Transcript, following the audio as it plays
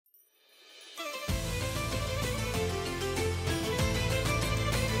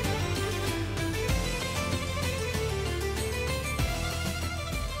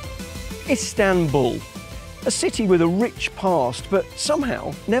Istanbul, a city with a rich past, but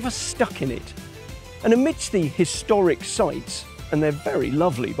somehow never stuck in it. And amidst the historic sites, and they're very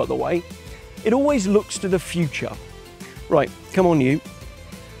lovely by the way, it always looks to the future. Right, come on you.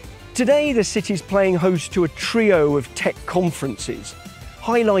 Today the city's playing host to a trio of tech conferences,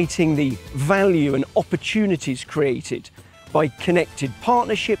 highlighting the value and opportunities created by connected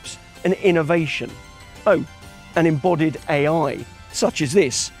partnerships and innovation. Oh, and embodied AI, such as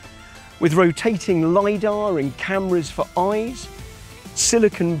this, with rotating LiDAR and cameras for eyes,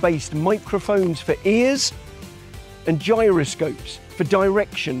 silicon-based microphones for ears, and gyroscopes for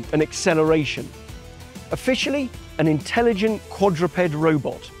direction and acceleration. Officially, an intelligent quadruped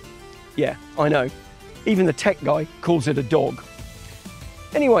robot. Yeah, I know. Even the tech guy calls it a dog.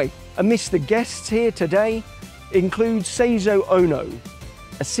 Anyway, amidst the guests here today includes Seizo Ono,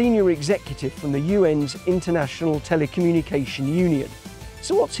 a senior executive from the UN's International Telecommunication Union.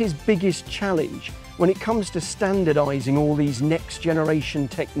 So what's his biggest challenge when it comes to standardizing all these next generation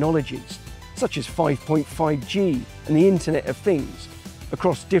technologies, such as 5.5G and the Internet of Things,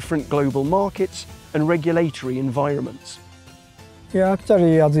 across different global markets and regulatory environments? Yeah,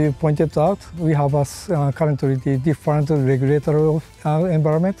 actually, as you pointed out, we have currently the different regulatory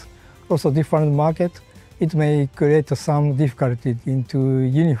environment, also different market. It may create some difficulty into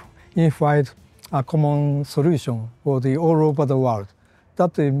unified common solution for the all over the world.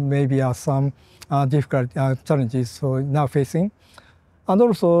 That may be some difficult challenges for now facing. And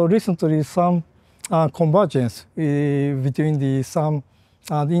also recently some convergence between some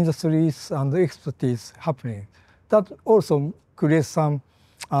industries and expertise happening. That also creates some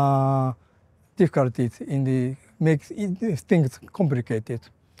difficulties in the makes things complicated.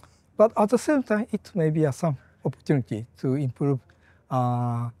 But at the same time, it may be some opportunity to improve,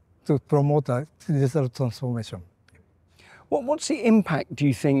 to promote a digital transformation. What's the impact, do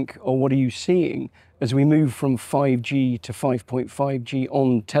you think, or what are you seeing as we move from 5G to 5.5G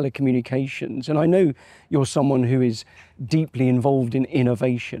on telecommunications? And I know you're someone who is deeply involved in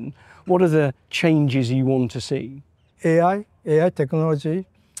innovation. What are the changes you want to see? AI technology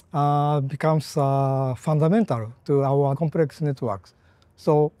becomes fundamental to our complex networks.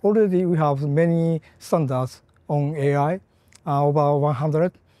 So already we have many standards on AI, over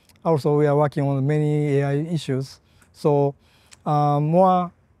 100. Also we are working on many AI issues. So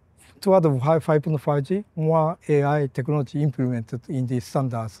more toward 5.5G, more AI technology implemented in the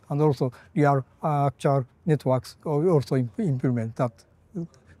standards, and also real actual networks also implement that.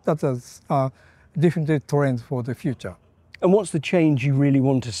 That is definitely a trend for the future. And what's the change you really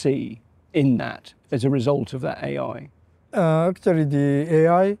want to see in that as a result of that AI? Actually, the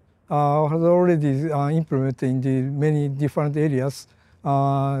AI has already implemented in the many different areas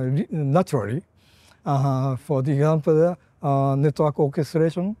naturally. For the example, network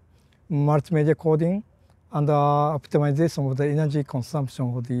orchestration, multimedia coding, and optimization of the energy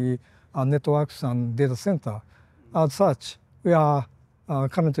consumption of the networks and data center. As such, we are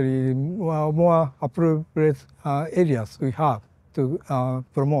currently more appropriate areas we have to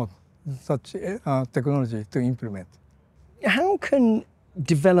promote such technology to implement. How can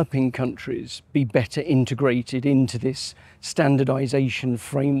developing countries be better integrated into this standardization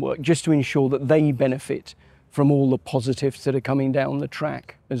framework just to ensure that they benefit from all the positives that are coming down the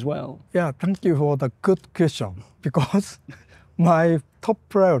track as well? Yeah, thank you for the good question, because my top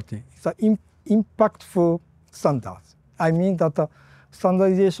priority is the impactful standards. I mean that the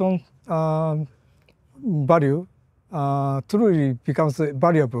standardization value truly becomes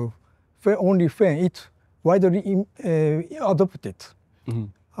valuable only when it's widely adopted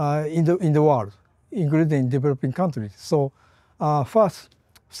in the world, including developing countries. So first,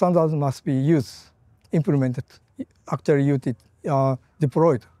 standards must be used, implemented, actually used,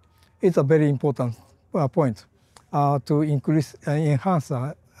 deployed. It's a very important point to enhance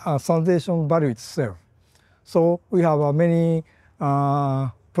standardization value itself. So we have many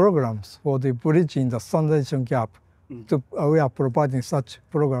programs for the bridging the standardization gap. We are providing such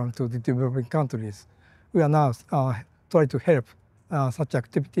programs to the developing countries. We are now trying to help such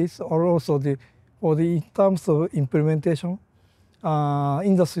activities, or also in terms of implementation,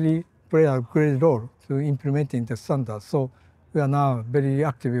 industry play a great role to implementing the standards. So we are now very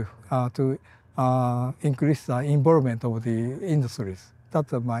active to increase the involvement of the industries.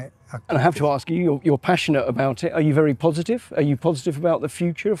 That's my activity. And I have to ask you, you're passionate about it. Are you very positive? Are you positive about the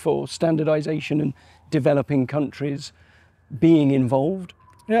future for standardization and developing countries being involved?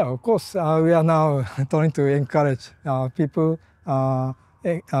 Yeah, of course. We are now trying to encourage people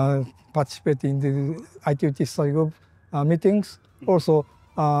participate in the activity study group meetings. Also,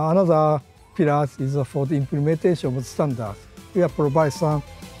 another pillar is for the implementation of standards. We have provided some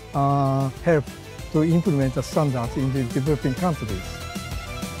help to implement the standards in the developing countries.